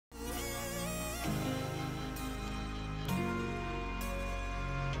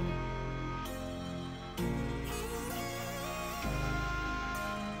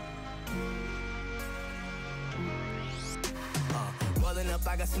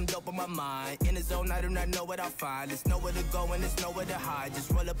up, I got some dope on my mind. In the zone, I do not know what I'll find. There's nowhere to go and there's nowhere to hide.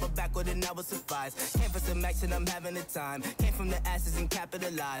 Just roll up a backward and that will suffice. Came for some action, I'm having a time. Came from the ashes and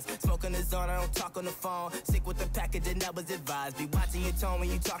capitalized. Smoking the zone, I don't talk on the phone. Sick with the package and that was advised. Be watching your tone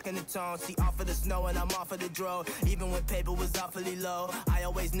when you talking the tone. See, off of the snow and I'm off of the dro. Even when paper was awfully low, I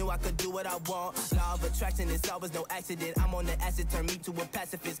always knew I could do what I want. Law of attraction, it's always no accident. I'm on the acid, turn me to a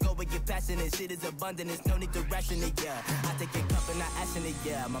pacifist. Go and get passionate, shit is abundant, there's no need to ration it, yeah. I take a cup and I ash in it,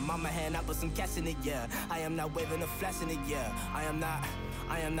 yeah. My mama hand, I put some cash in it, yeah. I am not waving a flash in it, yeah. I am not.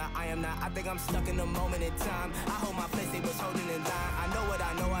 I think I'm stuck in a moment in time. I hold my place, they was holding in line. I know what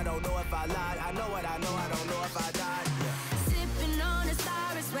I know, I don't know if I lied. I know what I know, I don't know if I died, yeah. Sipping on a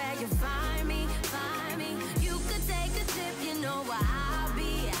star is where you find me, find me. You could take a trip, you know where I'll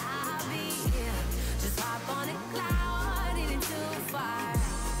be, yeah. Just hop on a cloud, it ain't too far.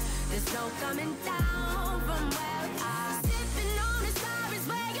 There's no coming down from where we are. Sipping on a star is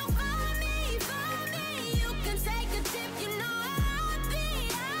where you'll find me, find me. You can take a trip, you know I'll be.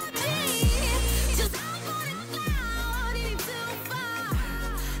 Just hop on a cloud, it ain't too far.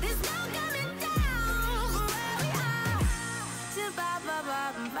 There's no coming down from where we are. Ba ba ba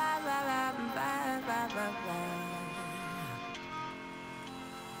ba ba ba ba ba ba.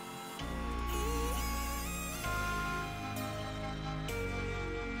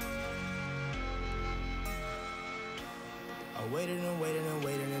 I waited and waited and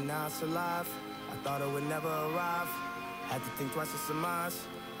waited and now it's alive. I thought it would never arrive. Had to think twice to surmise.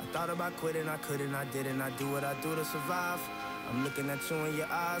 I thought about quitting, I couldn't, I didn't. I do what I do to survive. I'm looking at you in your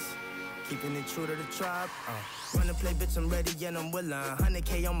eyes, keeping it true to the tribe. Run and play, bitch, I'm ready and I'm willing.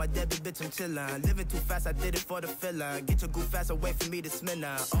 100K on my debit, bitch, I'm chillin'. Living too fast, I did it for the feeling. Get your goof ass away from me to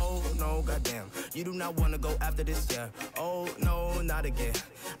smell. Oh no, goddamn, you do not wanna go after this, yeah. Oh no, not again.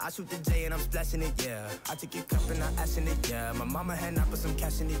 I shoot the J and I'm splashing it, yeah. I take your cup and I ash in it, yeah. My mama hand, I put some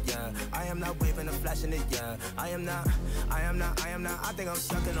cash in it, yeah. I am not waving or flashing it, yeah. I am not. I think I'm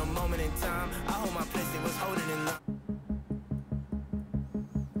stuck in a moment in time. I hold my place, it was holding in line.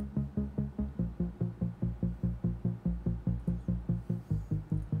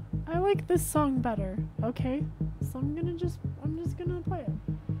 I like this song better, okay? So I'm just gonna play it.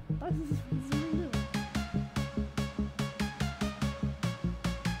 That's what I'm gonna do.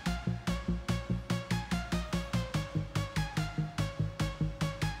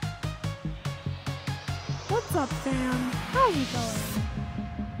 What's up, fam? How's it going?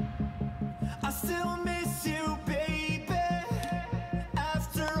 I still miss you, baby,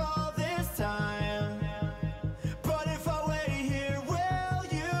 after all this time. But if I wait here, will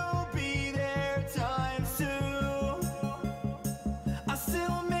you be there times two? I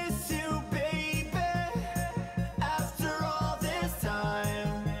still miss you, baby, after all this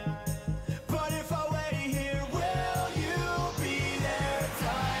time. But if I wait here, will you be there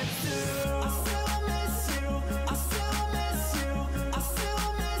times two? I still miss you, I still miss you, I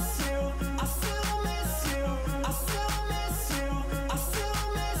still miss you, I still miss you, I still miss you, I still miss you, I still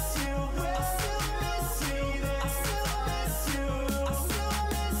miss you, I still miss you, I still miss you, I still miss you,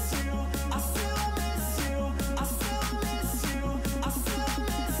 I still miss you, I still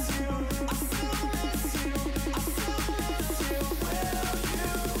miss you, I still miss you, I still miss you. Will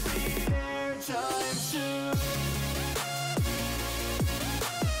you be there times two?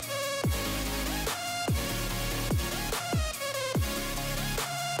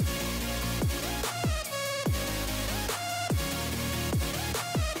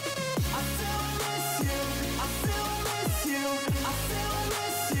 I still miss you, I still miss you, I still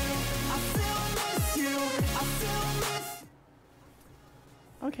miss you, I still miss you, I still miss.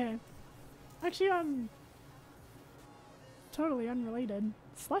 Okay. Actually, totally unrelated.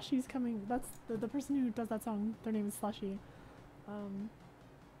 Slushy's coming. That's the person who does that song. Their name is Slushy.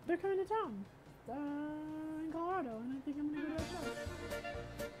 They're coming to town in Colorado, and I think I'm gonna go to that show.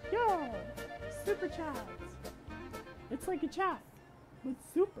 Yo, super chats. It's like a chat, but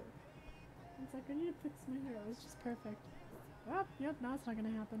super. It's like I need to fix my hair. It was just perfect. Yep. Now it's not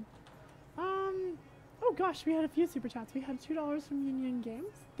gonna happen. Oh gosh, we had a few super chats. We had $2 from Union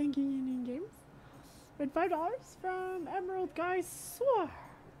Games. Thank you, Union Games. We had $5 from Emerald Guy Soar.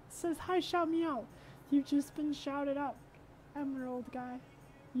 Says, hi, shout me out. You've just been shouted out. Emerald Guy,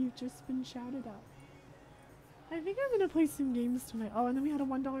 you've just been shouted out. I think I'm gonna play some games tonight. Oh, and then we had a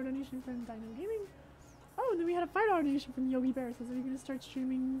 $1 donation from Dino Gaming. Oh, and then we had a $5 donation from Yogi Bear. Says, are you gonna start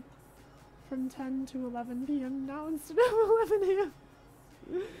streaming from 10 to 11 p.m. now instead of 11 a.m.?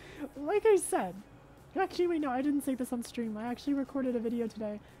 Like I said, actually, wait, no, I didn't say this on stream. I actually recorded a video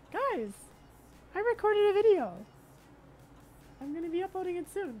today. Guys, I recorded a video. I'm gonna be uploading it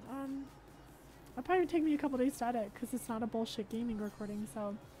soon. It'll probably take me a couple days to edit because it's not a bullshit gaming recording,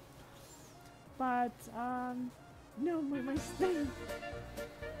 so. But, no, my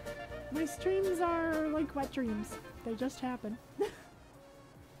streams are like wet dreams. They just happen.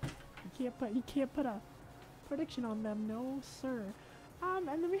 You can't put a prediction on them, no sir. And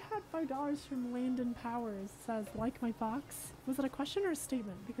then we had $5 from Landon Powers. It says, like my fox. Was it a question or a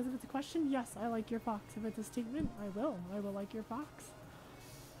statement? Because if it's a question, yes, I like your fox. If it's a statement, I will like your fox.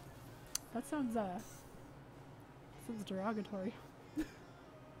 That sounds derogatory.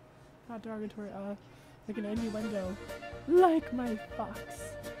 Not derogatory, like an innuendo. Like my fox.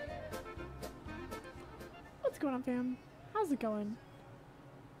 What's going on, fam? How's it going?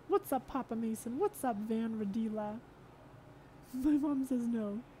 What's up, Papa Mason? What's up, Van Radila? My mom says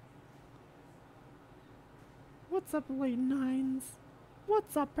no. What's up, Late Nines?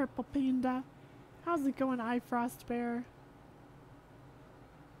 What's up, Purple Panda? How's it going, I Frost Bear?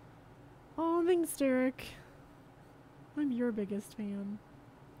 Oh, thanks, Derek. I'm your biggest fan.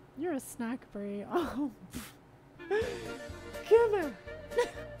 You're a snack bray. Oh, come here.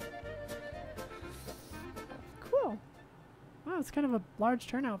 Cool. Wow, it's kind of a large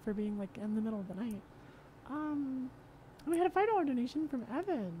turnout for being like in the middle of the night. We had a $5 donation from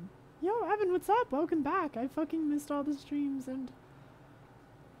Evan. Yo, Evan, what's up? Welcome back. I fucking missed all the streams and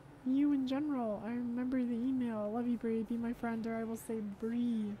you in general. I remember the email. Love you, Bree. Be my friend, or I will say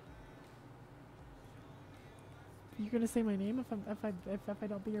Bree. You gonna say my name if I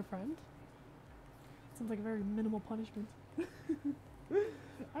don't be your friend? Sounds like a very minimal punishment.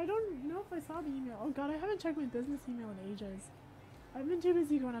 I don't know if I saw the email. Oh god, I haven't checked my business email in ages. I've been too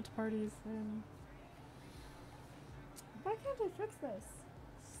busy going out to parties and why can't I fix this?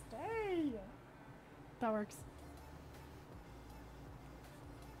 Stay! That works.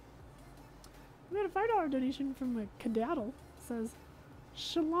 We had a $5 donation from a Cadaddle. It says,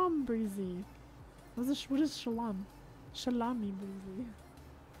 Shalom Breezy. What is Shalom? Shalami Breezy.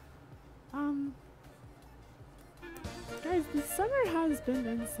 Guys, the summer has been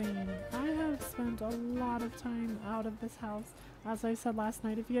insane. I have spent a lot of time out of this house. As I said last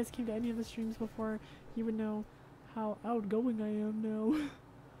night, if you guys came to any of the streams before, you would know how outgoing I am now.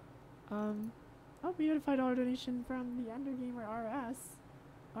 Oh, we had a $5 donation from the Undergamer RS.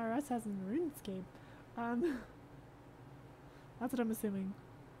 RS has in RuneScape. That's what I'm assuming.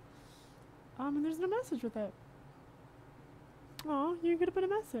 And there's no message with it. Oh, you're gonna put a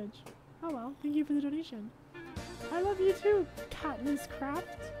message. Oh well, thank you for the donation. I love you too, Katniss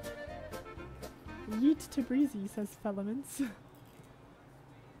Craft. Yeet to Breezy, says Fellaments.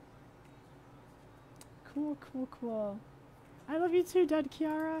 Cool, cool, cool. I love you too, Dead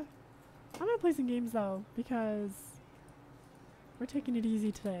Kiara. I'm gonna play some games though, because we're taking it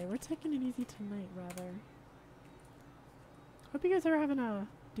easy today. We're taking it easy tonight, rather. Hope you guys are having a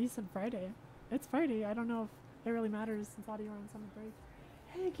decent Friday. It's Friday. I don't know if it really matters since a lot of you are on summer break.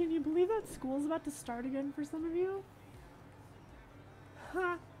 Hey, can you believe that school's about to start again for some of you?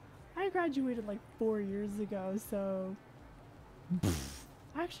 Ha! I graduated like 4 years ago, so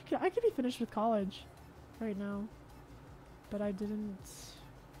actually I could be finished with college right now, but I didn't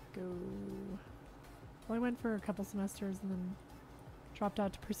go. Well, I went for a couple semesters and then dropped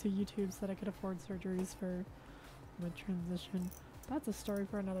out to pursue YouTube so that I could afford surgeries for my transition. That's a story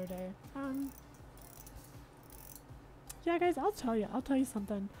for another day. Yeah, guys, I'll tell you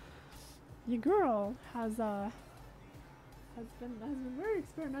something. Your girl has been very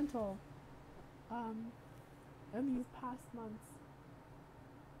experimental in these past months.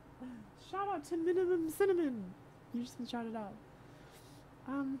 Shout out to Minimum Cinnamon. You just been shouted out.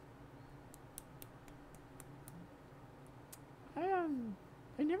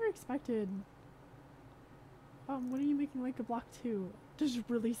 I never expected. When are you making Like a Block 2? Just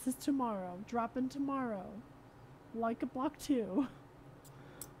releases tomorrow. Dropping tomorrow. Like a Block 2.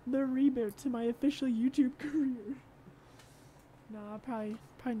 The reboot to my official YouTube career. Nah, probably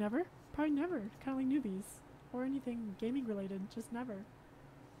never. Probably never. Kinda like newbies. Or anything gaming related. Just never.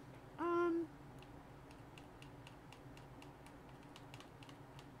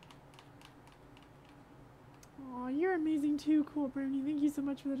 Aw, you're amazing too, Cool Bruni. Thank you so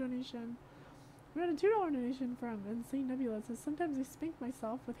much for the donation. We had a $2 donation from Insane Nebula. It says, sometimes I spank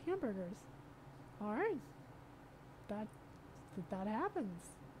myself with hamburgers. Alright. That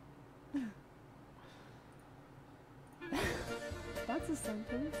happens. That's a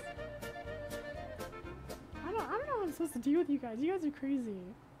sentence. I don't know what I'm supposed to do with you guys. You guys are crazy.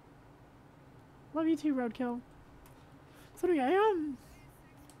 Love you too, Roadkill. So anyway,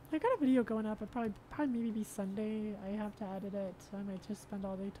 I got a video going up. It'll probably maybe be Sunday. I have to edit it. I might just spend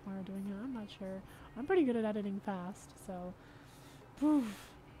all day tomorrow doing it. I'm not sure. I'm pretty good at editing fast, so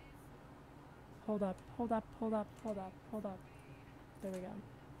hold up, hold up, hold up, hold up, hold up. There we go.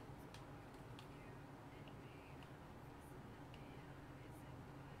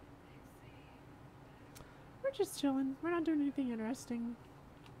 We're just chilling. We're not doing anything interesting.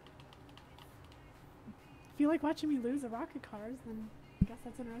 If you like watching me lose at rocket cars, then I guess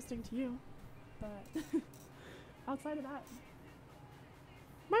that's interesting to you. But outside of that,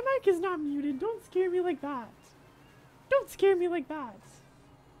 my mic is not muted. Don't scare me like that. Don't scare me like that.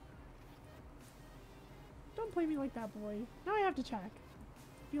 Don't play me like that, boy. Now I have to check.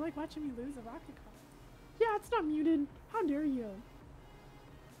 If you like watching me lose a rocket car. Yeah, it's not muted. How dare you?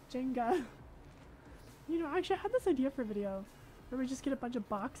 Jenga. You know, actually I had this idea for a video where we just get a bunch of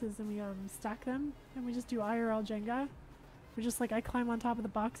boxes and we stack them and we just do IRL Jenga. We're just like, I climb on top of the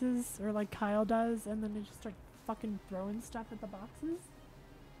boxes, or like Kyle does, and then they just start fucking throwing stuff at the boxes.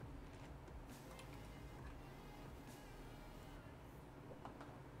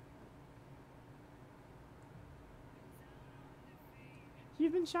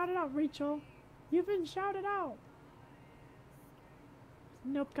 You've been shouted out, Rachel. You've been shouted out.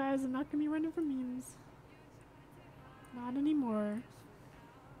 Nope, guys, I'm not gonna be running from memes. Not anymore.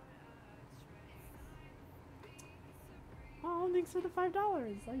 Oh, thanks for the $5.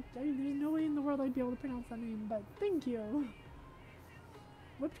 There's no way in the world I'd be able to pronounce that name, but thank you.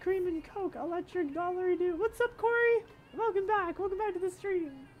 Whipped cream and Coke, electric dollar do. What's up, Corey? Welcome back. Welcome back to the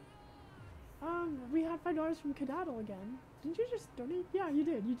stream. We had $5 from Cadaddle again. Didn't you just donate? Yeah, you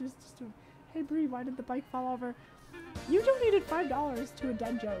did. You just donated. Hey, Bree, why did the bike fall over? You donated $5 to a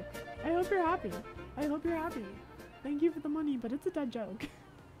dead joke. I hope you're happy. I hope you're happy. Thank you for the money, but it's a dead joke.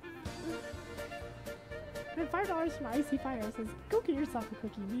 And $5 from Icy Fire says, go get yourself a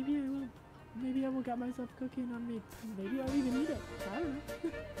cookie. Maybe I will. Maybe I will get myself a cookie and maybe I'll even eat it. I don't know.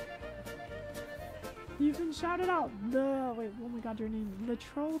 You've been shouted out. Wait, oh my god, your name. The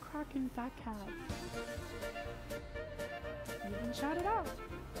Troll Kraken Fat Cat. You've been shouted out.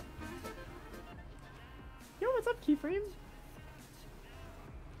 Yo, what's up, Keyframe?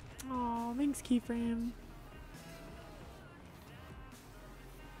 Aw, thanks, Keyframe.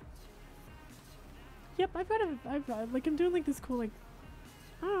 Yep, I'm doing like this cool, like,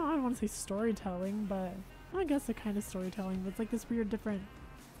 I don't want to say storytelling, but I guess a kind of storytelling, but it's like this weird different,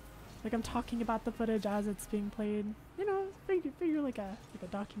 like I'm talking about the footage as it's being played, you know, figure like a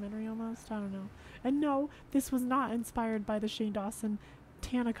documentary almost, I don't know. And no, this was not inspired by the Shane Dawson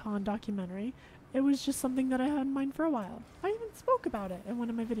TanaCon documentary. It was just something that I had in mind for a while. I even spoke about it in one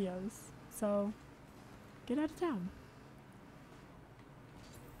of my videos, so get out of town.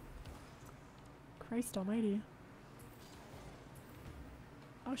 Christ almighty.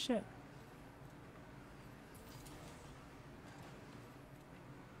 Oh shit.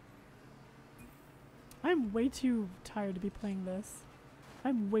 I'm way too tired to be playing this.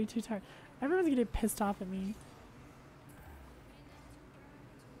 I'm way too tired. Everyone's getting pissed off at me.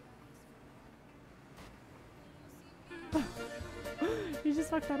 You just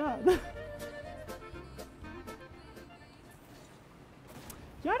fucked that up.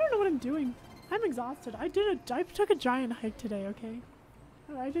 Yeah, I don't know what I'm doing. I'm exhausted. I took a giant hike today, okay?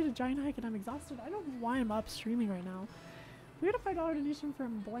 I did a giant hike and I'm exhausted. I don't know why I'm up streaming right now. We got a $5 donation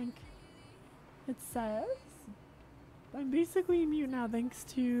from Blank. It says, I'm basically mute now thanks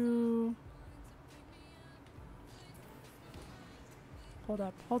to... Hold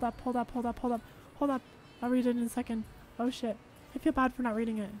up. I'll read it in a second. Oh shit. I feel bad for not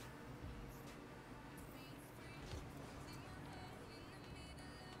reading it.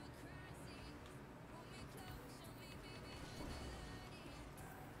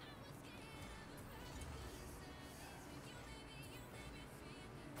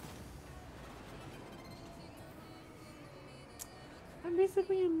 I'm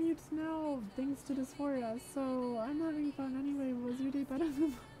basically in mute now, thanks to Dysphoria, so I'm having fun anyway. Was your day better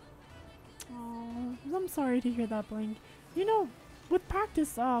than... Oh, I'm sorry to hear that, Blink. You know, with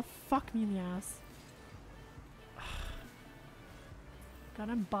practice, oh, fuck me in the ass. God,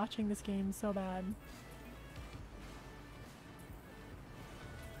 I'm botching this game so bad.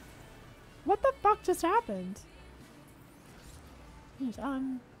 What the fuck just happened?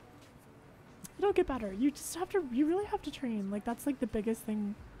 It'll get better. You just have to, you really have to train. Like, that's like the biggest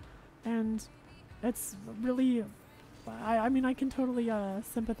thing. And it's really, I mean, I can totally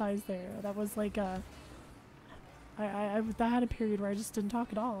sympathize there. That was like, I had a period where I just didn't talk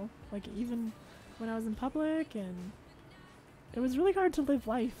at all. Like, even when I was in public, and it was really hard to live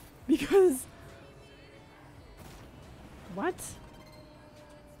life because, what?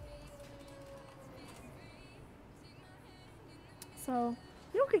 So,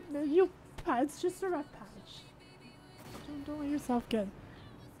 it's just a rough patch. Don't let yourself get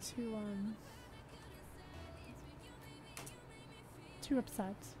too too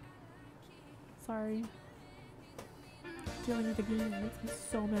upset. Sorry. Dealing with the game makes me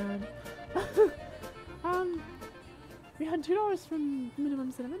so mad. We had $2 from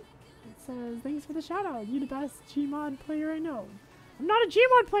Minimum Cinnamon. It says, thanks for the shout out. You the best Gmod player I know. I'm not a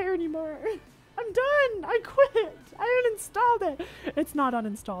Gmod player anymore. I'm done. I quit. I uninstalled it. It's not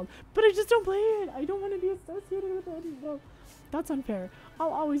uninstalled, but I just don't play it. I don't want to be associated with it. Well, that's unfair.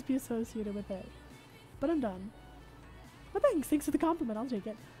 I'll always be associated with it, but I'm done. But thanks for the compliment. I'll take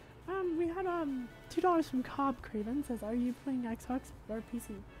it. We had $2 from Cobb Craven. Says, are you playing Xbox or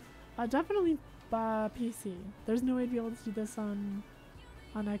PC? Definitely PC. There's no way to be able to do this on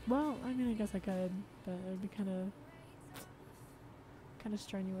well, I mean, I guess I could, but it would be kind of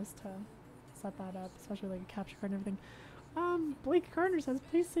strenuous to set that up, especially like a capture card and everything. Blake Gardner says,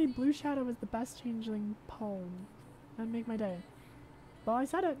 please say Blue Shadow is the best changeling poem. That'd make my day. Well, I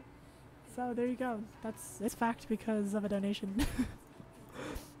said it. So there you go. It's fact because of a donation.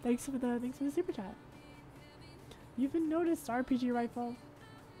 Thanks for the super chat. You've been noticed, RPG Rifle.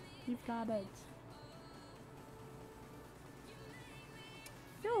 You've got it.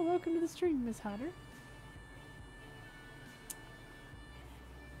 Yo, welcome to the stream, Miss Hatter.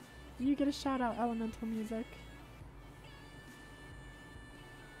 You get a shout out, Elemental Music.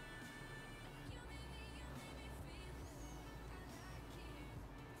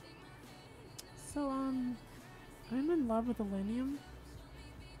 So, I'm in love with Illenium.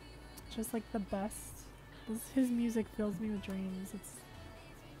 Just like the best. His music fills me with dreams.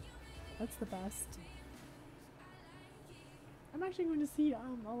 That's the best. I'm actually going to see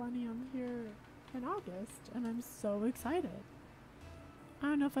Illenium here in August, and I'm so excited. I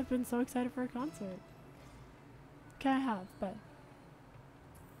don't know if I've been so excited for a concert. Okay, I have, but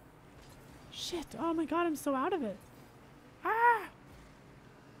shit! Oh my god, I'm so out of it. Ah!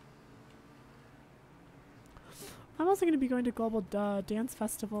 I'm also going to be going to Global Dance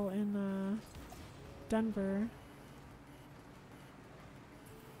Festival in Denver.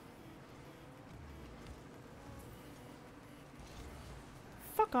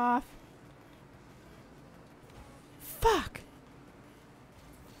 Fuck off. Fuck!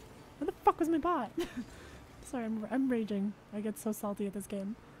 Where the fuck was my bot? Sorry, I'm raging. I get so salty at this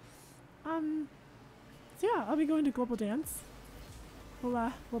game. So yeah, I'll be going to Global Dance.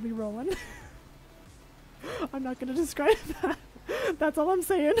 We'll be rolling. I'm not gonna describe that. That's all I'm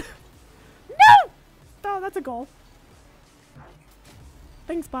saying. No! Oh, that's a goal.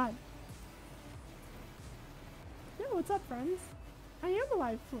 Thanks, bot. Yo, what's up, friends? I am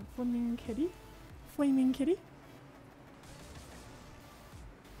alive, Flaming Kitty. Flaming Kitty.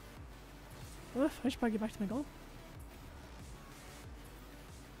 Ugh, I should probably get back to my goal.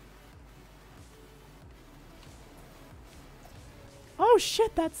 Oh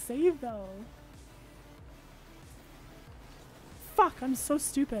shit, that save though. Fuck, I'm so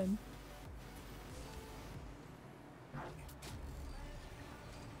stupid.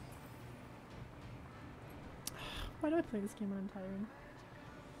 Why do I play this game when I'm tired?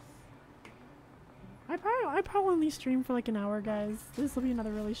 I probably only stream for like an hour, guys. This will be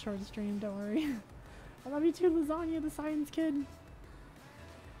another really short stream, don't worry. I love you too, Lasagna, the science kid.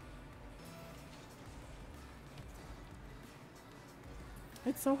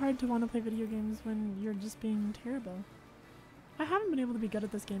 It's so hard to want to play video games when you're just being terrible. I haven't been able to be good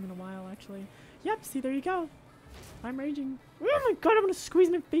at this game in a while, actually. Yep, see, there you go. I'm raging. Oh my god, I'm gonna squeeze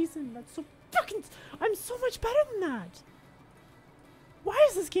my face in. That's so fucking... I'm so much better than that. Why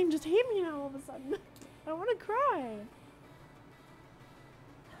does this game just hate me now all of a sudden? I want to cry.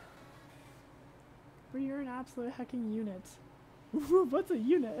 But you're an absolute hecking unit. What's a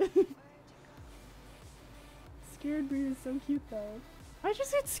unit? Scared Bree is so cute though. I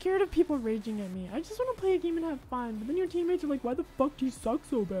just get scared of people raging at me. I just want to play a game and have fun, but then your teammates are like, why the fuck do you suck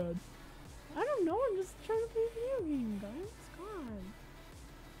so bad? I don't know, I'm just trying to play a video game, guys. God.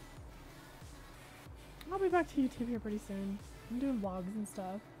 I'll be back to YouTube here pretty soon. I'm doing vlogs and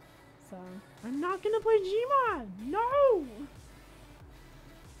stuff. So, I'm not gonna play Gmod! No!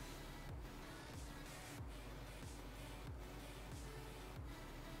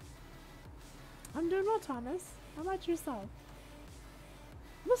 I'm doing well, Thomas. How about yourself?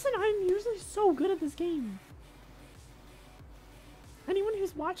 Listen, I'm usually so good at this game. Anyone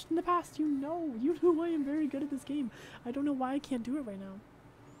who's watched in the past, you know I am very good at this game. I don't know why I can't do it right now.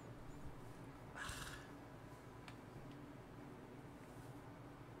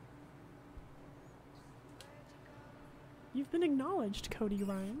 You've been acknowledged, Cody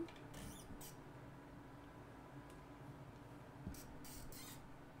Ryan.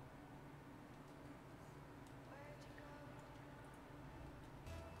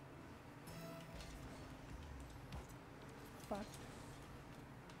 Fuck.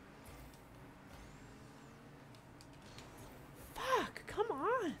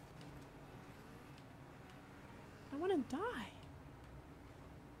 die.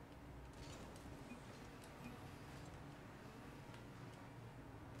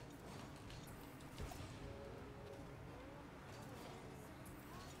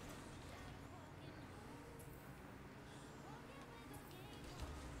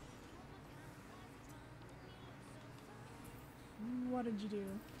 What did you do?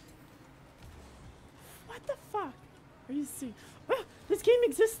 What the fuck? Are you serious? Ah, this game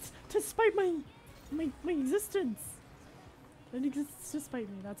exists to spite my existence. It exists to spite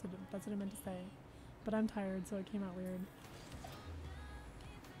me. That's what I meant to say. But I'm tired, so it came out weird.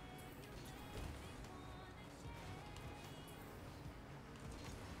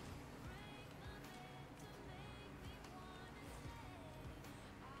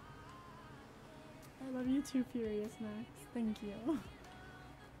 I love you too, Furious Max. Thank you.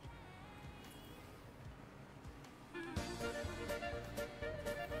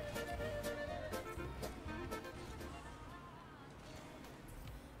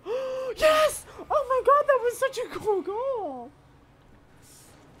 Yes! Oh my god, that was such a cool goal!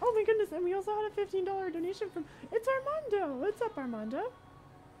 Oh my goodness, and we also had a $15 donation from... It's Armando! What's up, Armando?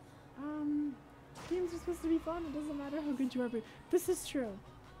 Games are supposed to be fun. It doesn't matter how good you are, but this is true.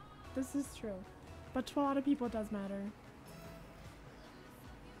 This is true. But to a lot of people it does matter.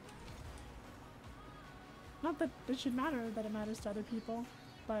 Not that it should matter that it matters to other people,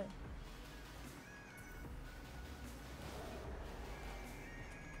 but...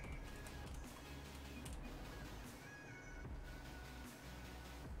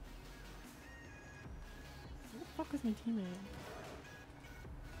 Where the fuck was my teammate?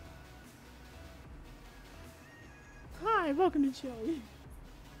 Hi, welcome to Chile.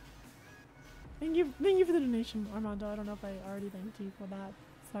 Thank you for the donation, Armando. I don't know if I already thanked you for that.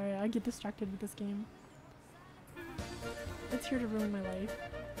 Sorry, I get distracted with this game. It's here to ruin my life.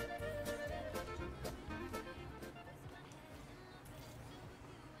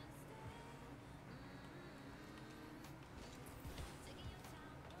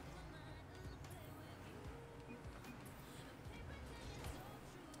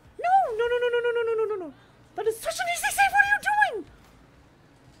 No! That is such an easy save! What are you doing?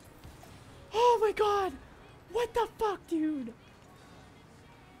 Oh my god! What the fuck, dude?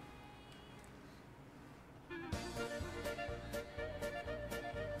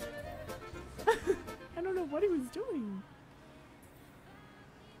 I don't know what he was doing.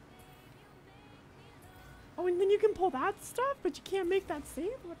 Oh, and then you can pull that stuff, but you can't make that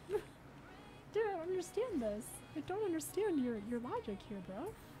save? What? Dude, I don't understand this. I don't understand your logic here,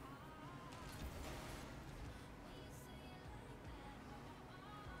 bro.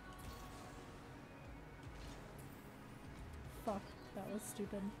 Fuck, that was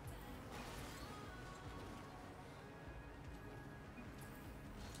stupid.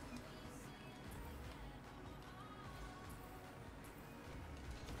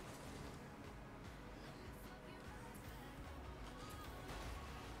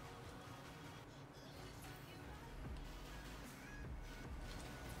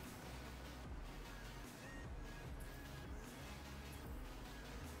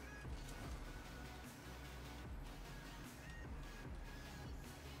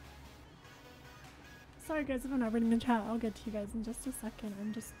 Sorry guys if I'm not reading the chat, I'll get to you guys in just a second.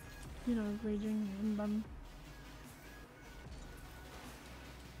 I'm just, you know, raging and bum.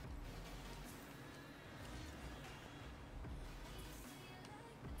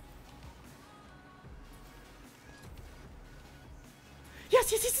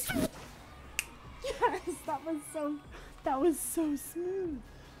 Yes! Yes, that was so smooth.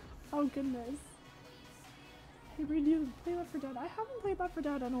 Oh goodness. Hey, Reed, do you play Left 4 Dead? I haven't played Left 4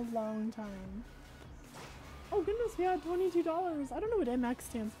 Dead in a long time. Oh goodness, we had $22. I don't know what MX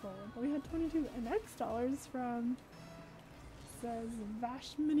stands for, but we had 22 MX dollars from, says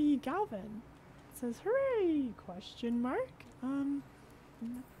Vashmini Galvin. It says hooray! Question mark?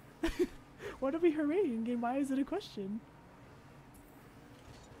 What are we hooraying and why is it a question?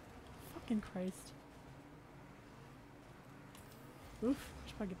 Fucking Christ. Oof, I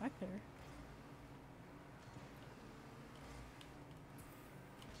should probably get back there.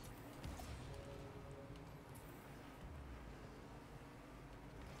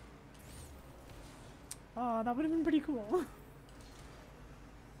 Oh, that would have been pretty cool.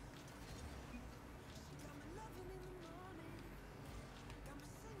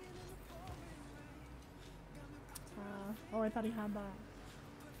 Oh, I thought he had that.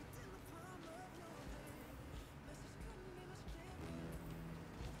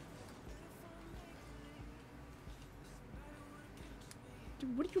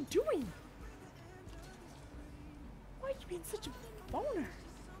 Dude, what are you doing? Why are you being such a boner?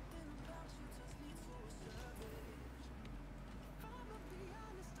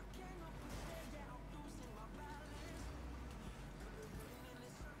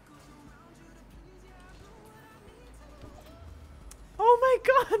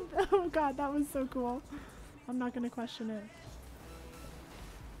 god! Oh god, that was so cool. I'm not gonna question it.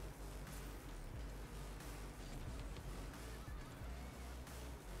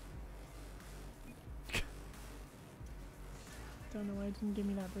 Don't know why it didn't give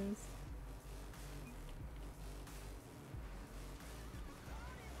me that boost.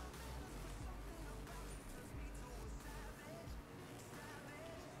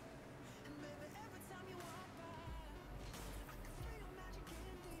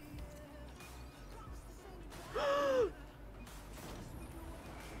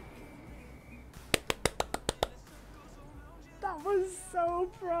 That was so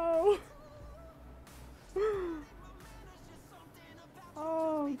pro.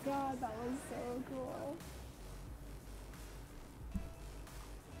 Oh god, that was so cool.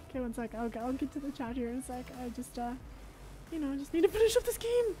 Okay, one sec. I'll get to the chat here in a sec. I just, you know, just need to finish up this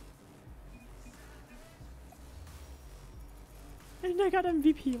game. And I got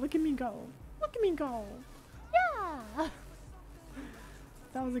MVP. Look at me go. Look at me go. Yeah!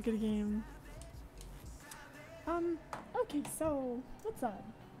 That was a good game. Okay, so, what's up?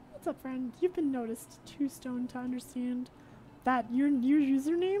 What's up, friend? You've been noticed. Too stoned to understand that your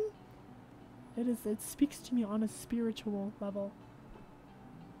username? It speaks to me on a spiritual level.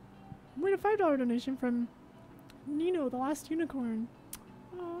 Wait, a $5 donation from Nino, the last unicorn.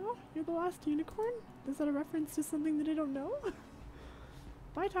 Aw, you're the last unicorn? Is that a reference to something that I don't know?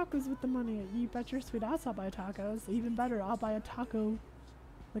 Buy tacos with the money. You bet your sweet ass I'll buy tacos. Even better, I'll buy a taco,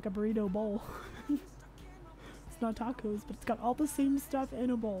 like a burrito bowl. It's not tacos, but it's got all the same stuff in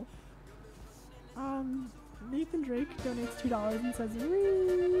a bowl. Nathan Drake donates $2 and says,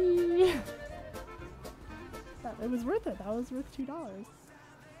 "Wee." It was worth it. That was worth $2.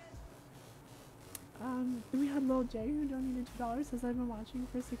 Then we had Lil J who donated $2. Says, I've been watching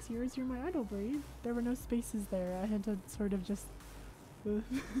for 6 years. You're my idol, Breed. There were no spaces there. I had to sort of just...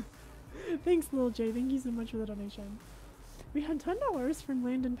 Thanks, Lil J. Thank you so much for the donation. We had $10 from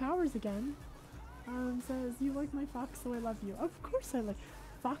Landon Powers again. Says, you like my fox, so I love you. Of course I like...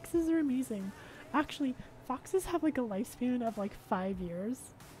 Foxes are amazing. Actually, foxes have like a lifespan of like 5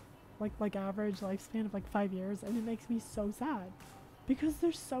 years. Like average lifespan of like 5 years. And it makes me so sad. Because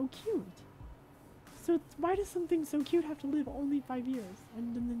they're so cute. So why does something so cute have to live only 5 years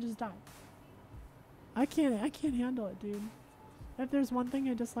and then just die? I can't handle it, dude. If there's one thing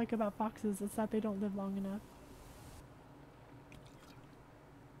I dislike about foxes, it's that they don't live long enough.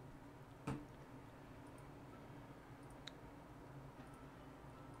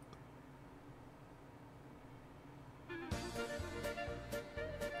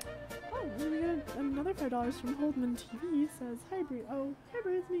 Oh, and we got another $5 from Holdman TV. Says, hi Bree. Oh, hi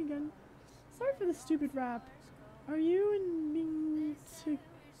Bree, it's me again. Sorry for the stupid rap. Are you and me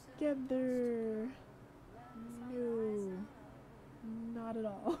together? No. Not at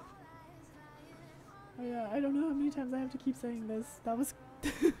all. I don't know how many times I have to keep saying this. That was...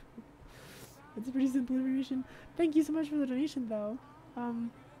 It's a pretty simple information. Thank you so much for the donation, though.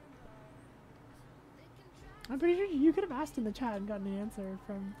 I'm pretty sure you could have asked in the chat and gotten an answer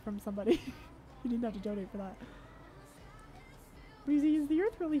from somebody. You didn't have to donate for that. Breezy, is the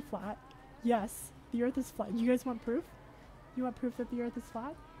earth really flat? Yes, the earth is flat. You guys want proof? You want proof that the earth is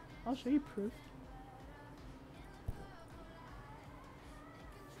flat? I'll show you proof.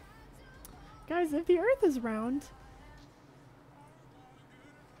 Guys, if the earth is round,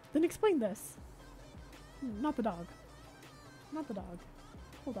 then explain this. Not the dog. Not the dog.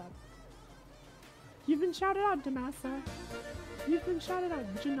 Hold up. You've been shouted out, Damasa. You've been shouted out,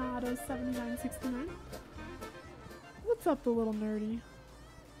 Janado7969. What's up, the little nerdy?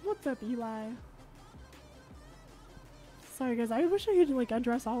 What's up, Eli? Sorry guys, I wish I could like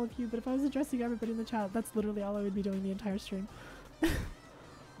address all of you, but if I was addressing everybody in the chat, that's literally all I would be doing the entire stream.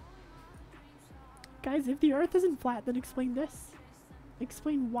 Guys, if the earth isn't flat, then explain this.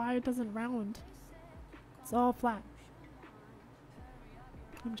 Explain why it doesn't round. It's all flat.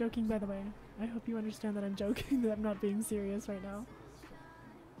 I'm joking, by the way. I hope you understand that I'm joking, that I'm not being serious right now.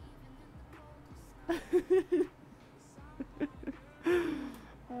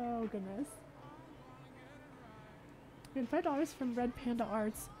 Oh, goodness. And $5 from Red Panda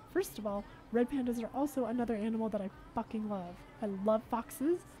Arts. First of all, red pandas are also another animal that I fucking love. I love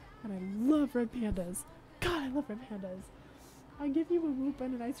foxes, and I love red pandas. God, I love red pandas. I'll give you a whoop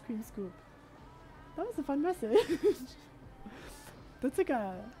and an ice cream scoop. That was a fun message. That's like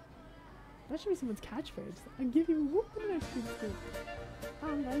a... That should be someone's catchphrase. I'll give you a whoop and an ice cream scoop.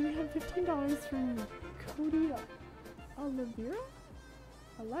 And we have $15 from Cody Olivera?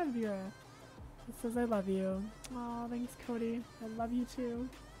 Olivera. It says, I love you. Aw, thanks, Cody. I love you too.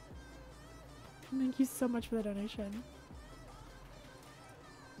 And thank you so much for the donation.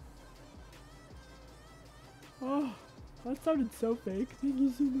 Oh, that sounded so fake. Thank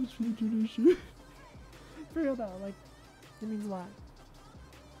you so much for the donation. For real though, like, it means a lot.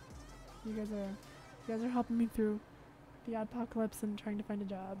 You guys are helping me through the apocalypse and trying to find a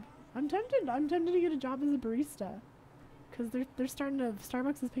job. I'm tempted to get a job as a barista. Cause they're starting to,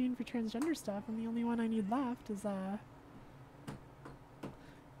 Starbucks is paying for transgender stuff, and the only one I need left is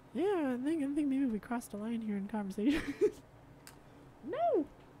yeah, I think maybe we crossed a line here in conversation. No!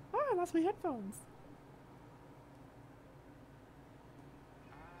 Oh, I lost my headphones.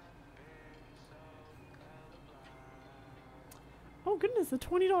 Oh goodness, the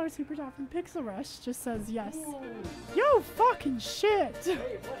 $20 super chat from Pixel Rush just says yes. Whoa. Yo, fucking shit!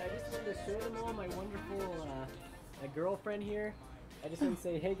 Hey, what? I just wanted to show them all my wonderful my girlfriend here. I just want to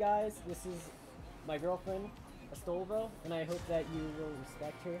say, hey guys, this is my girlfriend, Astolvo, and I hope that you will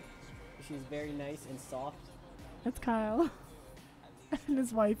respect her. She's very nice and soft. That's Kyle. And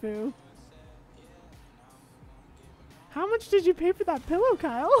his waifu. How much did you pay for that pillow,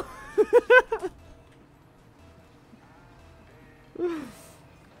 Kyle?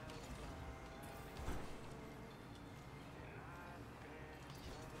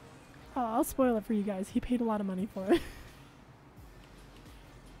 Oh, I'll spoil it for you guys. He paid a lot of money for it.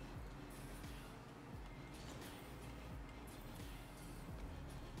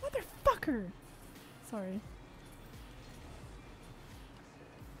 Motherfucker! Sorry.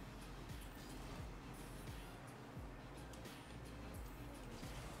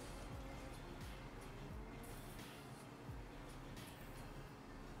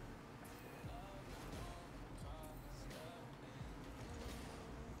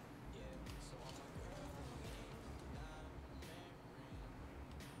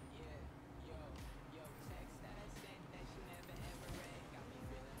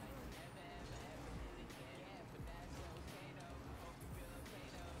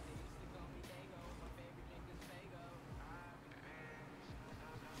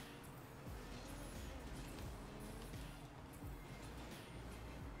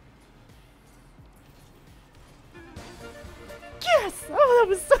 Yes! Oh, that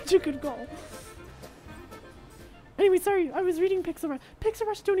was such a good goal. Anyway, sorry, I was reading Pixel Rush. Pixel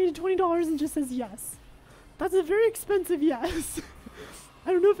Rush donated $20 and just says yes. That's a very expensive yes.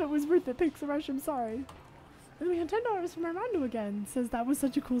 I don't know if it was worth it, Pixel Rush, I'm sorry. And we had $10 from Armando again. Says that was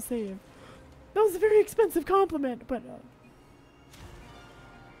such a cool save. That was a very expensive compliment, but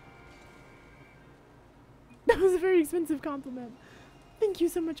that was a very expensive compliment. Thank you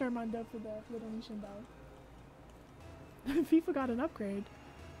so much, Armando, for the donation, though. FIFA got an upgrade.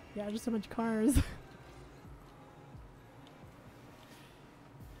 Yeah, just so much cars.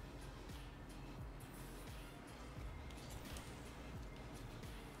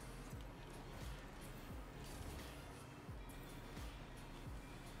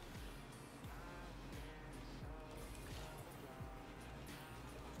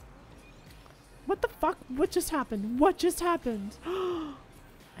 What the fuck? What just happened? What just happened?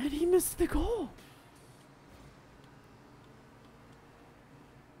 And he missed the goal.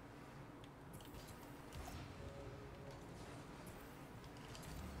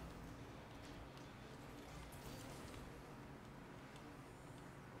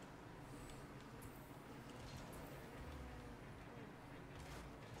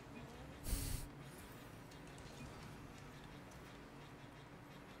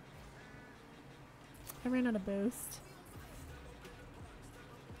 I ran out of boost.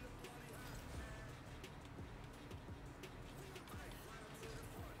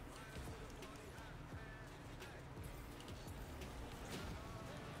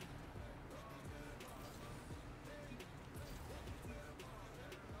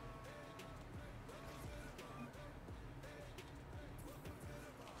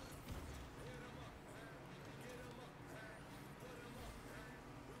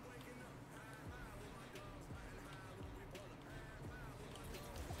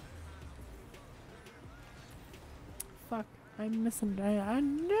 Fuck, I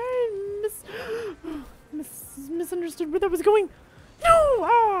misunderstood where that was going. No!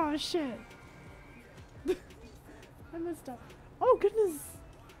 Oh shit! I messed up. Oh goodness!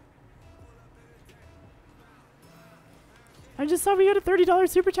 I just saw we had a $30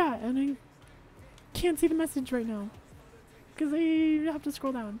 super chat, and I can't see the message right now because I have to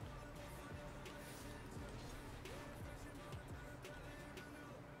scroll down.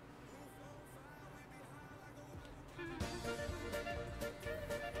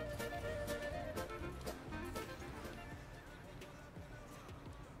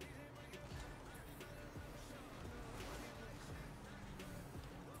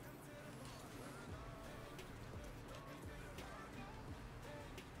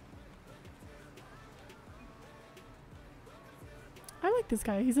 this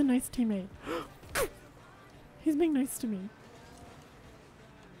guy. He's a nice teammate. He's being nice to me.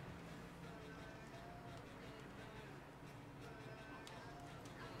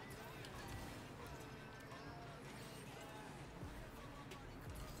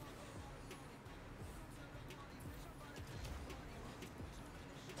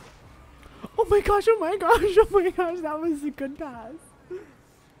 Oh my gosh, oh my gosh, oh my gosh, that was a good pass.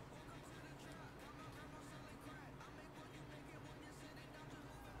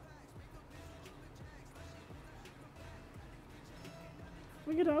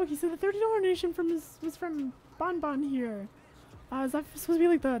 Look at oh, he said the $30 donation from was from Bonbon here. Is that supposed to be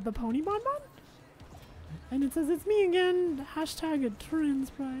like the pony Bonbon? And it says it's me again. Hashtag a trans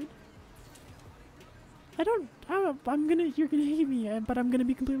pride. You're gonna hate me, but I'm gonna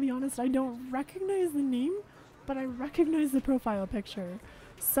be completely honest. I don't recognize the name, but I recognize the profile picture.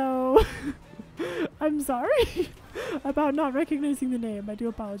 So, I'm sorry about not recognizing the name. I do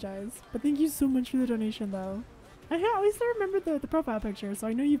apologize. But thank you so much for the donation, though. At least I remember the profile picture, so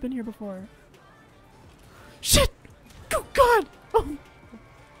I know you've been here before. Shit! Oh, God! Oh.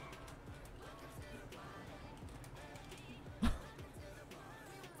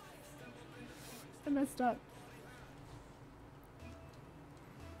 I messed up.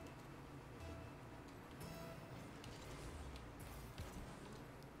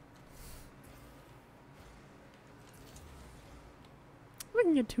 We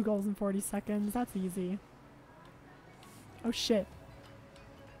can get 2 goals in 40 seconds. That's easy. Oh shit.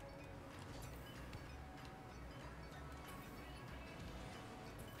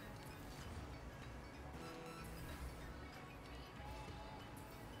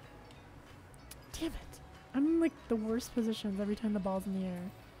 Damn it. I'm in like the worst positions every time the ball's in the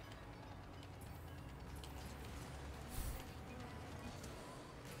air.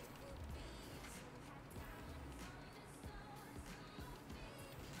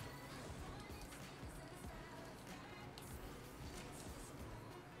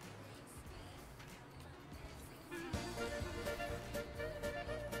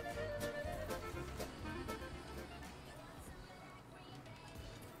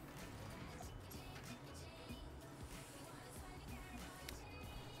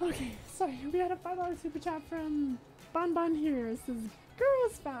 Okay, sorry, we had a $5 super chat from Bonbon here. It says,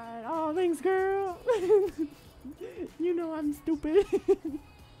 girl's fine. Oh, thanks, girl. You know I'm stupid.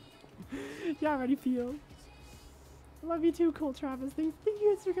 You already feel. Love you too, Cool Travis. Thank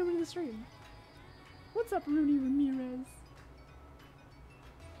you guys for coming to the stream. What's up, Rooney Ramirez?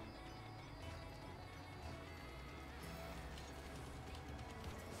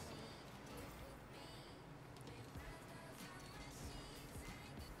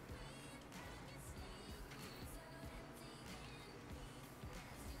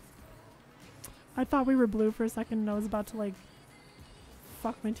 I thought we were blue for a second and I was about to like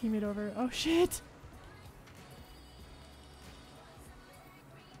fuck my teammate over. Oh shit!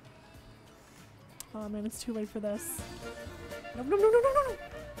 Oh man, it's too late for this. No, no, no, no, no, no,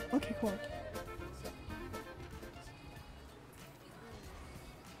 no! Okay, cool.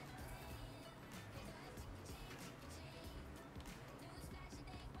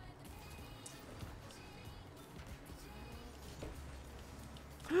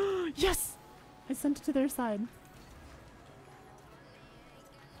 Yes! I sent it to their side.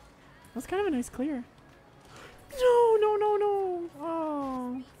 That's kind of a nice clear. No, no, no, no!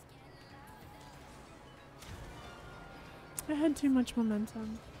 Oh. I had too much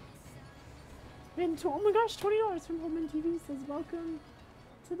momentum. And oh my gosh, $20 from Holman TV says, welcome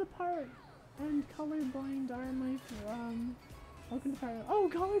to the part. And colorblind are my, welcome to part. Oh,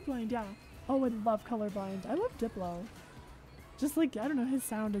 colorblind, yeah. Oh, I love colorblind. I love Diplo. Just like, I don't know, his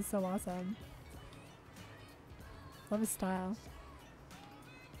sound is so awesome. Love his style.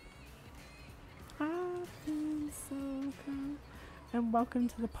 I've been so good. And welcome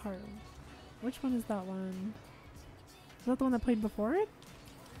to the part. Which one is that one? Is that the one that played before it?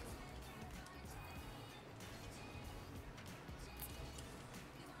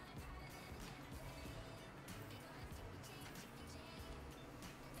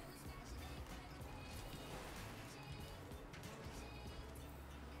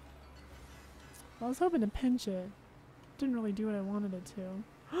 Well, I was hoping to pinch it. Didn't really do what I wanted it to.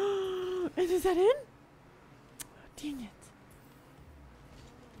 And is that in? Oh, dang it.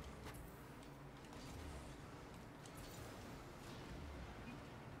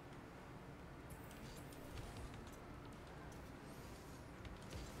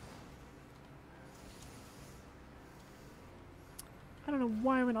 I don't know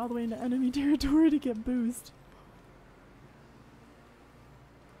why I went all the way into enemy territory to get boost.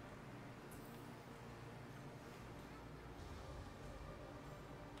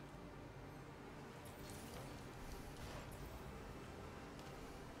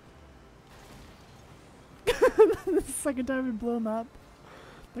 This is the second time we blew them up.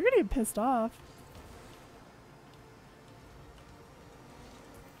 They're gonna get pissed off.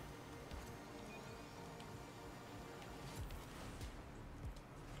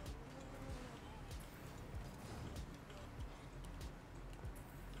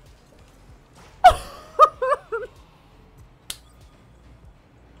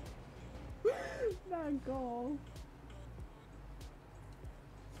 That goal.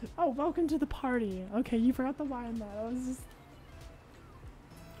 Oh, welcome to the party. Okay, you forgot the Y on that. I was just...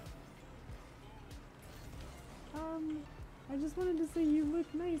 I just wanted to say you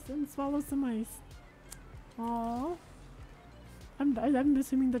look nice and swallow some ice. Aww. I'm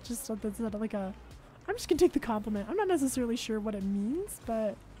assuming that's just that's like a... I'm just gonna take the compliment. I'm not necessarily sure what it means,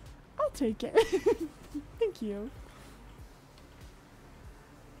 but I'll take it. Thank you.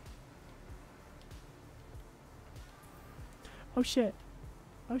 Oh shit.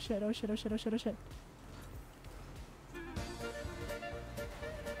 Oh shit, oh shit, oh shit, oh shit, oh shit.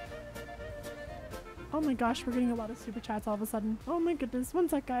 Oh my gosh, we're getting a lot of super chats all of a sudden. Oh my goodness, one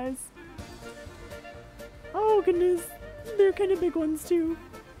sec guys. Oh goodness, they're kind of big ones too.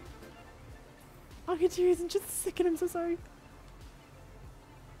 I'll get tears in just a second, I'm so sorry.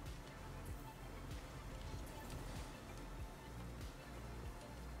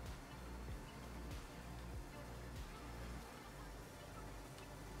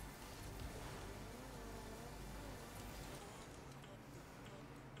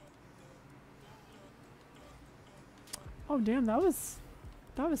 Oh damn, that was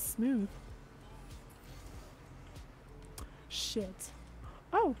smooth. Shit.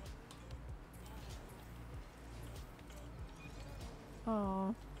 Oh.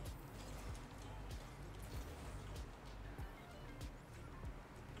 Aw.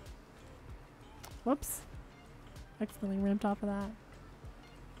 Whoops. Accidentally ramped off of that.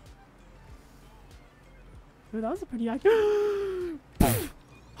 Ooh, that was a pretty accurate.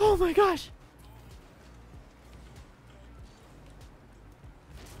 Oh my gosh.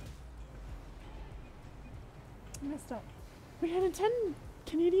 Messed up. We had a 10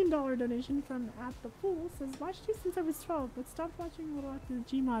 Canadian dollar donation from At The Pool. Says, watched you since I was 12, but stopped watching a little after the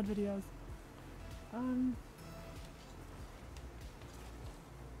Gmod videos.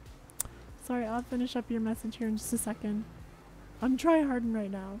 Sorry, I'll finish up your message here in just a second. I'm tryharding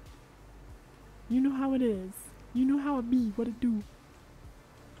right now. You know how it is. You know how it be, what it do.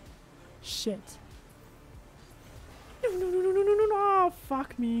 Shit. No, no, no, no, no, no, no, no. Oh,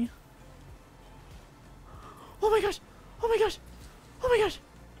 fuck me. Oh my gosh! Oh my gosh! Oh my gosh!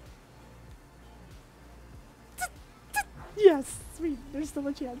 Yes! Sweet, there's still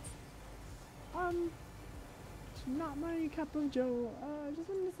a chance. Not my cup of joe. I just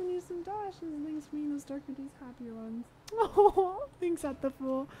wanted to send you some dashes. Thanks for being those darker days, happier ones. Oh, thanks At The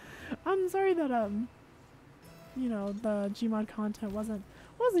Fool. I'm sorry that, you know, the Gmod content wasn't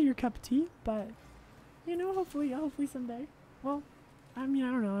your cup of tea, but, you know, hopefully someday. Well, I mean,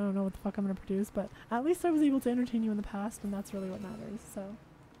 I don't know what the fuck I'm gonna produce, but at least I was able to entertain you in the past, and that's really what matters, so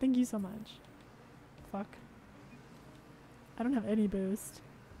thank you so much. Fuck. I don't have any boost.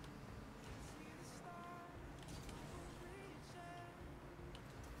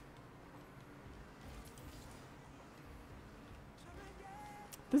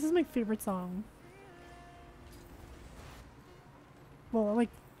 This is my favorite song. Well, like,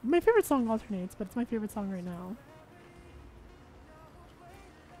 my favorite song alternates, but it's my favorite song right now.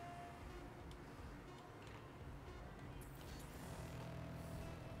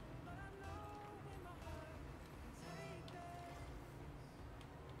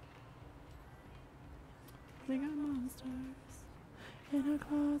 They got monsters in our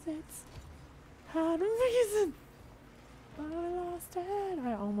closets. Had a reason, but I lost it.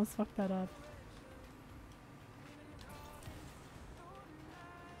 I almost fucked that up.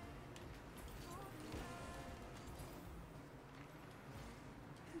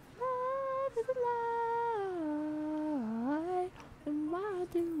 If love is a lie, then why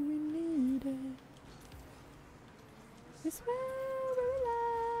do we need it? We swear we're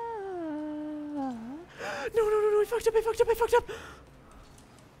alive. No, no, no, no, I fucked up, I fucked up, I fucked up!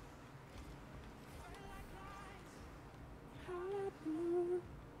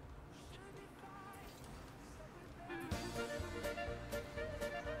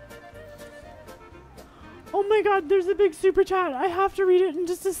 Oh my god, there's a big super chat. I have to read it in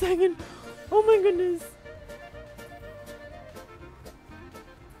just a second. Oh my goodness.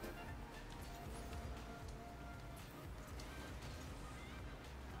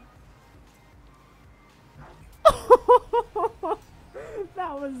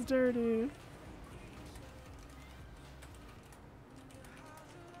 That was dirty.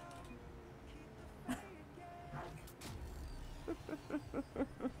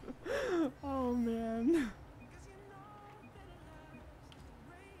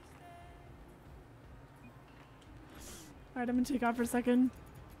 Alright, I'm gonna take off for a second.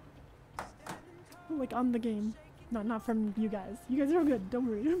 Like on the game. Not from you guys. You guys are all good. Don't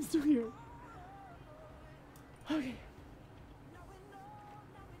worry. I'm still here. Okay.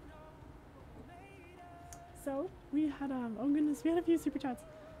 So we had oh goodness, we had a few super chats.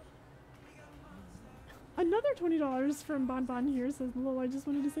 Another $20 from Bon Bon here says, lol, I just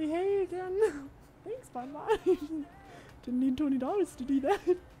wanted to say hey again. Thanks, Bon Bon. Didn't need $20 to do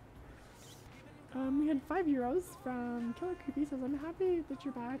that. We had €5 from Killer Creepy says, I'm happy that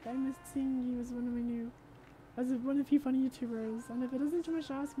you're back. I missed seeing you as one of the few funny YouTubers. And if it isn't too much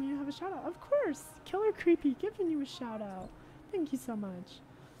to ask, may I have a shout out? Of course! Killer Creepy giving you a shout out. Thank you so much.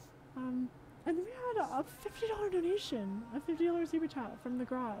 And then we had a $50 donation, a $50 super chat from the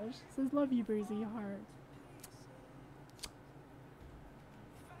garage. It says, love you, Breezy, heart.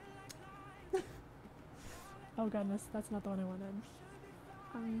 Oh goodness, that's not the one I wanted.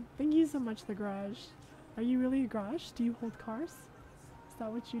 Thank you so much, the garage. Are you really a garage? Do you hold cars? Is that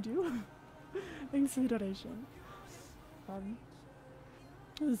what you do? Thanks for the donation.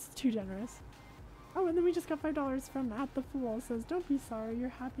 This is too generous. Oh, and then we just got $5 from At The Fool. It says, don't be sorry, you're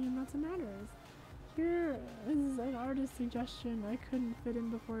happy and that's what matters. Here is an artist suggestion I couldn't fit in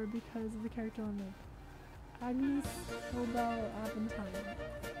before because of the character limit. Agnes Obel Aventine.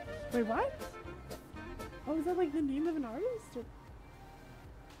 Wait, what? Oh, is that like the name of an artist? Or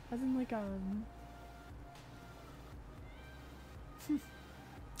as in like, I'll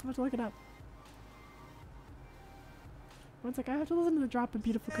have to look it up. One sec, I have to listen to the drop of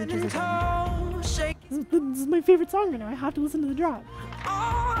Beautiful Creatures again. This is my favorite song right now. I have to listen to the drop.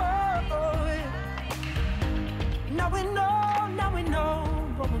 Now we know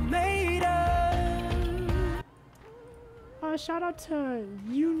what we made of. Shout out to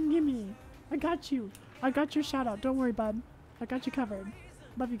you, Gimme. I got you. I got your shout out. Don't worry, bud. I got you covered.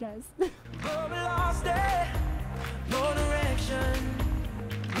 Love you guys. No direction.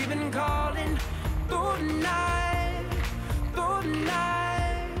 We've been calling through the night, through the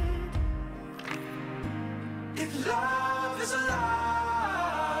night. If love is a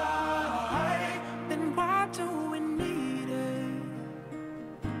lie, then why do we need it?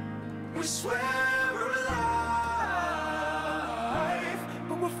 We swear we're alive,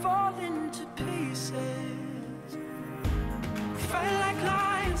 but we're falling to pieces. We fight like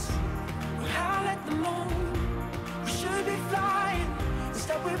lions, we howl at the moon. We should be flying,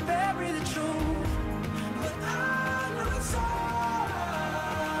 instead we bury the truth. But I know it's alright.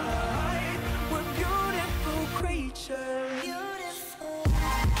 We're beautiful creatures. We're beautiful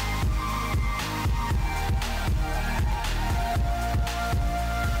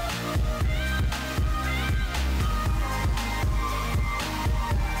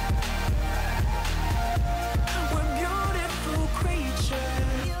creatures.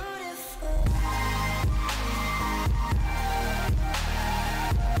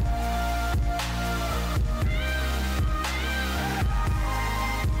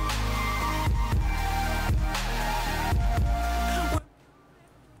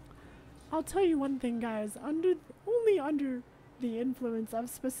 I'll tell you one thing, guys. Only under the influence of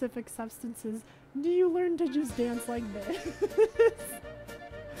specific substances do you learn to just dance like this.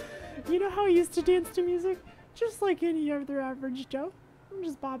 You know how I used to dance to music? Just like any other average Joe. I'll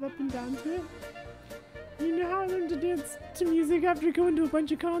just bob up and down to it. You know how I learned to dance to music after going to a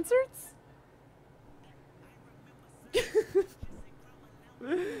bunch of concerts?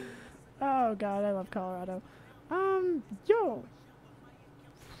 Oh god, I love Colorado. Yo!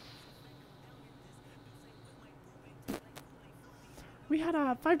 We had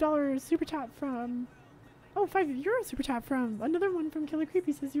a $5 super chat from... Oh, €5 super chat from another one from Killer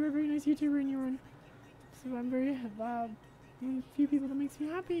Creepy. Says you were a very nice YouTuber and you were... So I'm very... one of the few people that makes me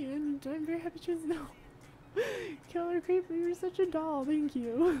happy, and I'm very happy to know. Killer Creepy, you're such a doll. Thank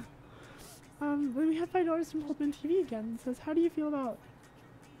you. Then we have $5 from Holdman TV again. It says, how do you feel about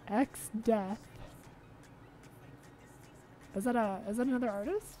X Death? Is that another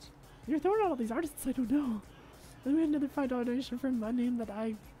artist? You're throwing out all these artists I don't know. Then we had another $5 donation from a name that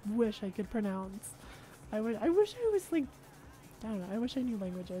I wish I could pronounce. I wish I was like, I don't know, I wish I knew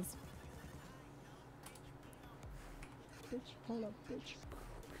languages. Bitch, hold up, bitch.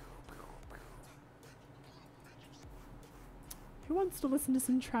 Who wants to listen to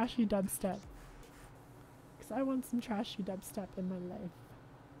some trashy dubstep? Because I want some trashy dubstep in my life.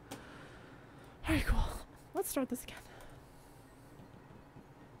 Alright, cool. Let's start this again.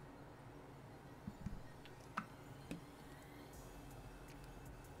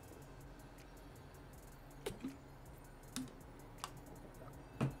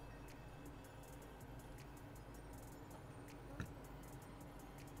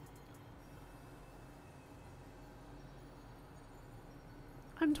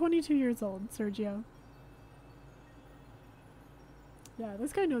 I'm 22 years old, Sergio. Yeah,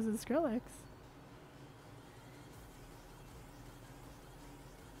 this guy knows his Skrillex.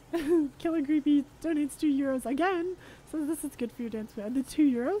 Killer Creepy donates €2 again. Says this is good for your dance move. And the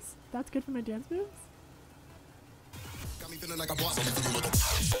 €2? That's good for my dance moves? Got me feeling like a boss.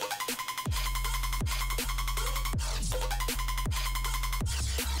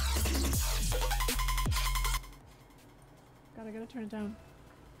 God, I gotta turn it down.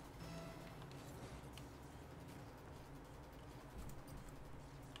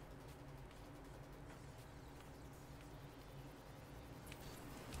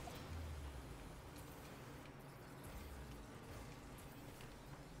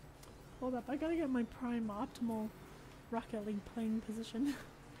 Hold up, I gotta get my prime optimal Rocket League playing position.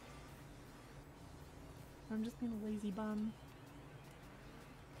 I'm just being a lazy bum.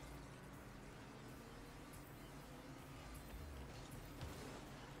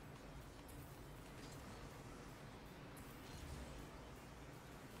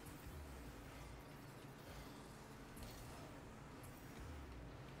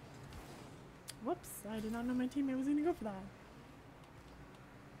 Whoops, I did not know my teammate was gonna go for that.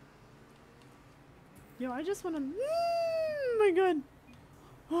 Yo, I just wanna. My god!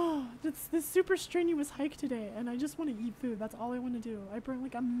 Oh, this super strenuous hike today, and I just wanna eat food. That's all I wanna do. I burnt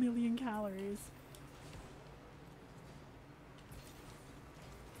like 1,000,000 calories.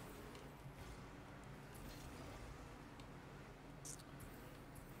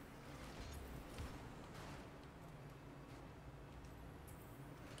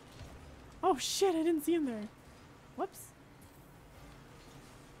 Oh shit, I didn't see him there. Whoops.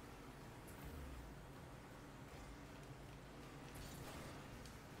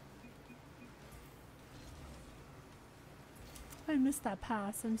 I missed that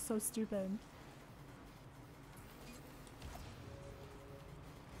pass. I'm so stupid.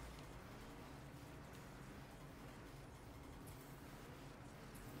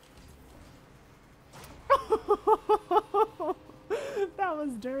 That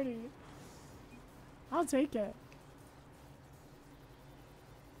was dirty. I'll take it.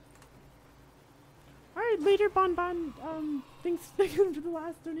 Alright, later Bon Bon. Thanks for the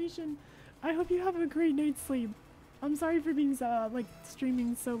last donation. I hope you have a great night's sleep. I'm sorry for being like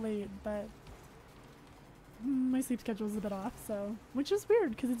streaming so late, but my sleep schedule is a bit off, so which is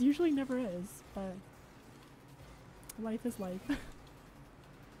weird because it usually never is, but life is life.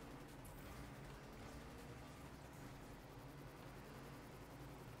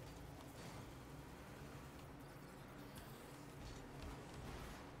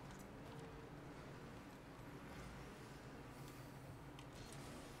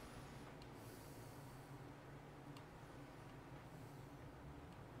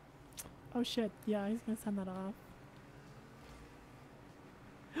 Oh shit, yeah, he's gonna send that off.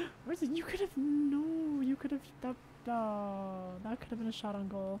 Where's it? You could have, no, you could have, that could have been a shot on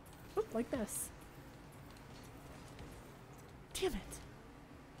goal. Oop, like this. Damn it.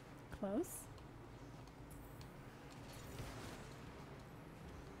 Close.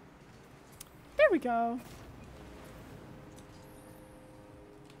 There we go.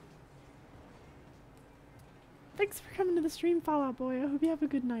 Thanks for coming to the stream, Fallout Boy. I hope you have a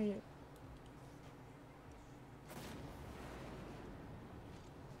good night.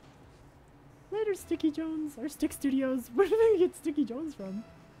 Later, Sticky Jones, or Stick Studios. Where did I get Sticky Jones from?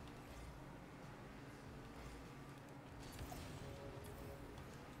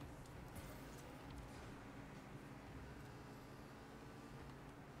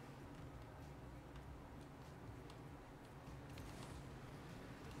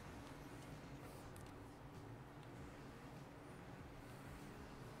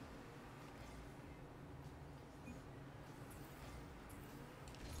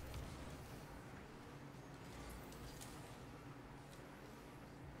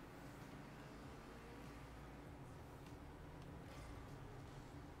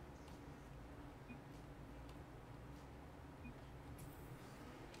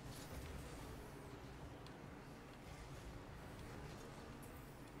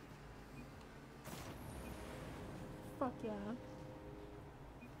 Fuck yeah.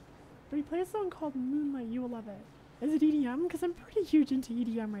 But we play a song called Moonlight, You Will Love It. Is it EDM? Because I'm pretty huge into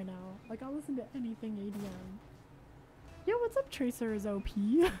EDM right now. Like, I'll listen to anything EDM. Yo, what's up, Tracer is OP?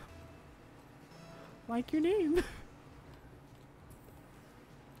 Like your name.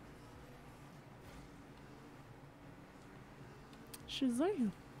 Shazam.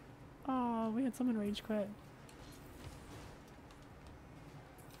 Oh, we had someone rage quit.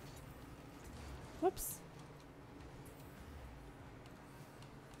 Whoops.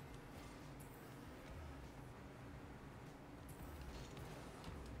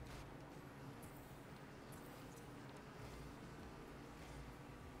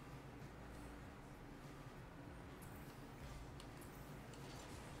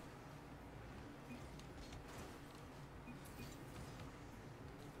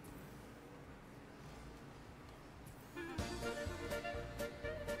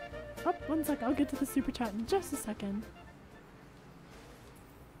 One sec, I'll get to the super chat in just a second.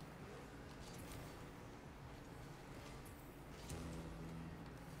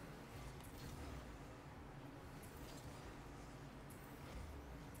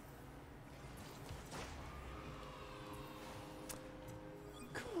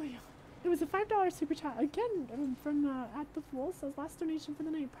 Cool, yeah. It was a $5 super chat again from at the Fool. Says last donation for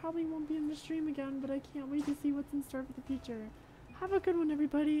the night. Probably won't be in the stream again, but I can't wait to see what's in store for the future. Have a good one,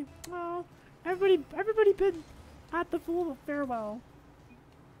 everybody. Oh, everybody bid at the Fool farewell.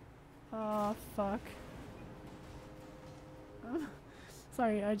 Oh fuck.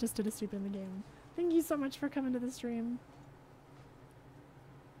 Sorry, I just did a stupid in the game. Thank you so much for coming to the stream.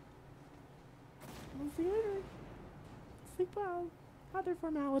 We'll see you later. Sleep well. Other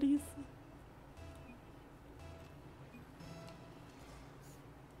formalities.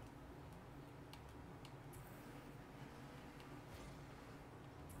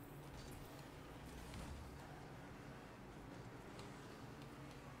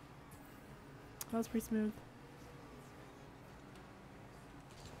 That was pretty smooth.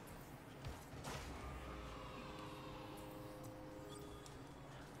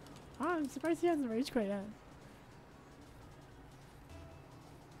 Oh, I'm surprised he hasn't rage quit yet.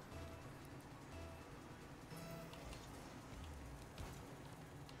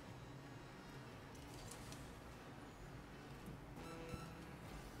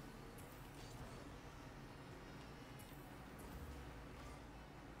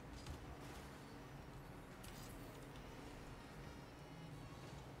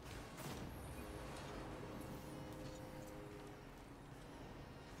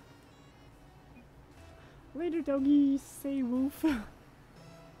 Later, doggy. Say woof.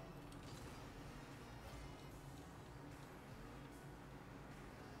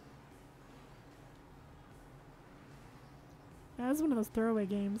 That's one of those throwaway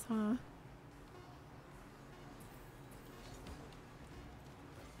games, huh?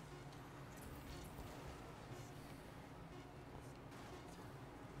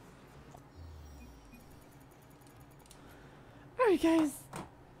 Alright, guys.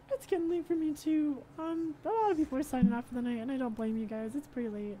 It's getting late for me too. A lot of people are signing off for the night, and I don't blame you guys. It's pretty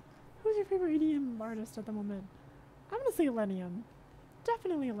late. Who's your favorite EDM artist at the moment? I'm gonna say Illenium.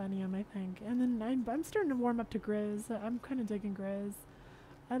 Definitely Illenium, I think. And then I'm starting to warm up to Grizz. I'm kind of digging Grizz.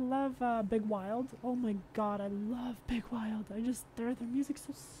 I love Big Wild. Oh my god, I love Big Wild. Their music's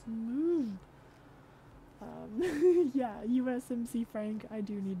so smooth. Yeah, USMC Frank, I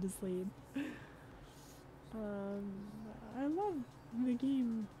do need to sleep. I love the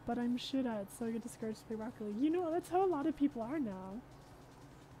game, but I'm shit at, so I get discouraged to play Rocket League. You know, that's how a lot of people are now.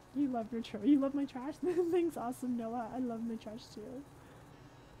 You love you love my trash? Thanks, awesome Noah. I love my trash too.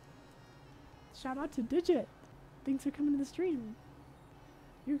 Shout out to Digit. Thanks for coming to the stream.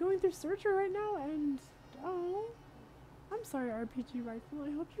 You're going through Searcher right now, and oh, I'm sorry, RPG Rifle.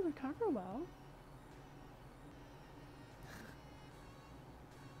 I hope you recover well.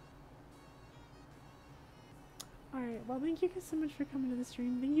 Alright, well, thank you guys so much for coming to the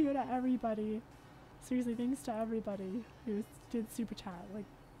stream. Thank you to everybody. Seriously, thanks to everybody who did super chat. Like,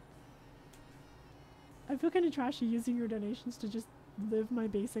 I feel kind of trashy using your donations to just live my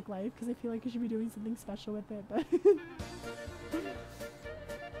basic life, because I feel like I should be doing something special with it, but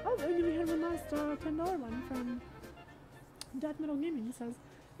oh, and then we have the last $10 one from Death Metal Gaming. He says,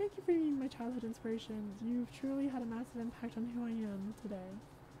 thank you for being my childhood inspiration. You've truly had a massive impact on who I am today.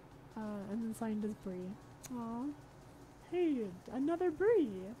 And then signed as Bree. Aw. Hey, another Bree.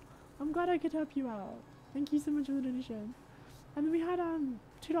 I'm glad I could help you out. Thank you so much for the donation. And then we had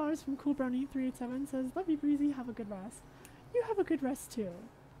 $2 from Cool Brownie 387. Says, love you, Breezy. Have a good rest. You have a good rest too.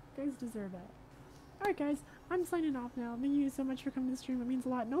 You guys deserve it. Alright guys, I'm signing off now. Thank you so much for coming to the stream. It means a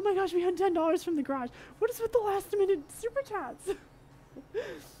lot. And oh my gosh, we had $10 from the garage. What is with the last minute super chats?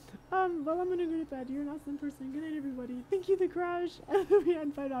 Well, I'm gonna go to bed. You're an awesome person. Good night, everybody. Thank you, the garage. And we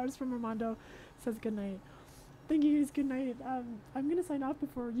had $5 from Armando. Says good night. Thank you guys. Good night. I'm gonna sign off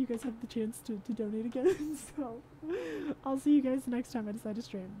before you guys have the chance to donate again. So I'll see you guys next time I decide to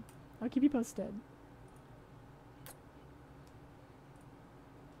stream. I'll keep you posted.